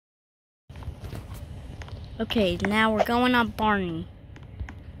Okay, now we're going on Barney.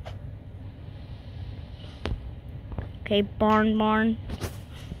 Okay, barn.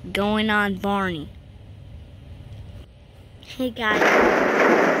 Going on Barney. Hey guys.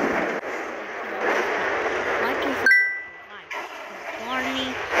 Like and subscribe.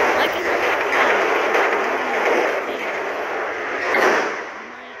 Barney. Like and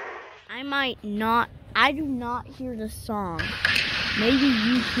subscribe. I do not hear the song. Maybe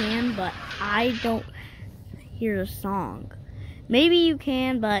you can, but I don't hear the song. Maybe you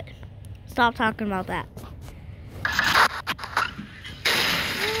can, but stop talking about that.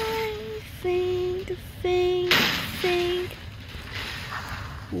 Think.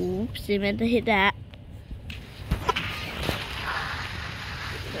 Oops, I meant to hit that.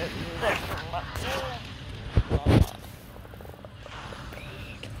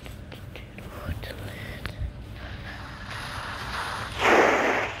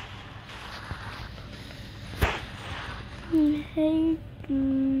 Hey, you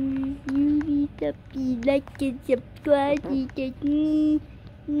need to be like and subscribe to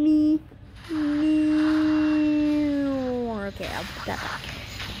me. Okay, I'll put that back.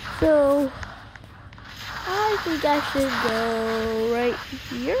 So, I think I should go right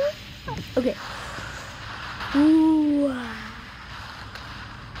here. Okay.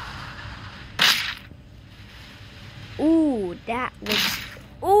 Ooh, that looks.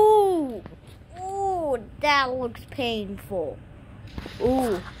 Ooh, that looks painful.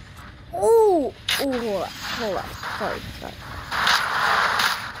 Ooh. Hold up. Sorry.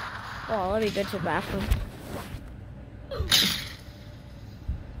 Oh, let me go to the bathroom.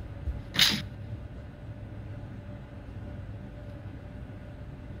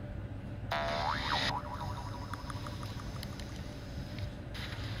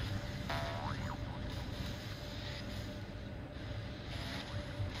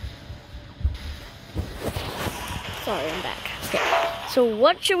 Sorry, I'm back. Okay. So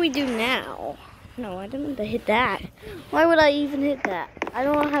what should we do now? No, I didn't mean to hit that. Why would I even hit that? I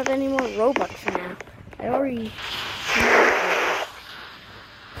don't have any more Robux now. I already...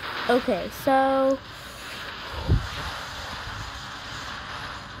 Okay, so...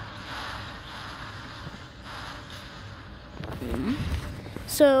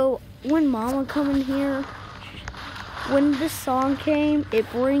 So, when Mama come in here, when this song came, it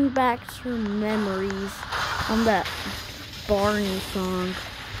brings back her memories on that Barney song.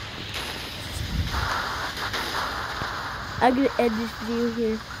 I'm gonna end this video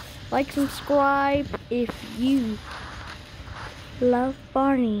here. Like, subscribe if you love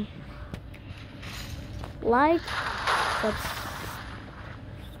Barney. Like,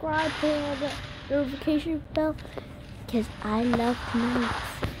 subscribe, hit the notification bell because I love nuts.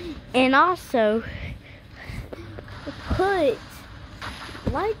 And also, put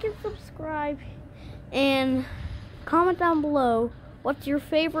like and subscribe and comment down below what's your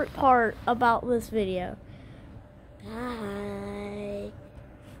favorite part about this video. Bye.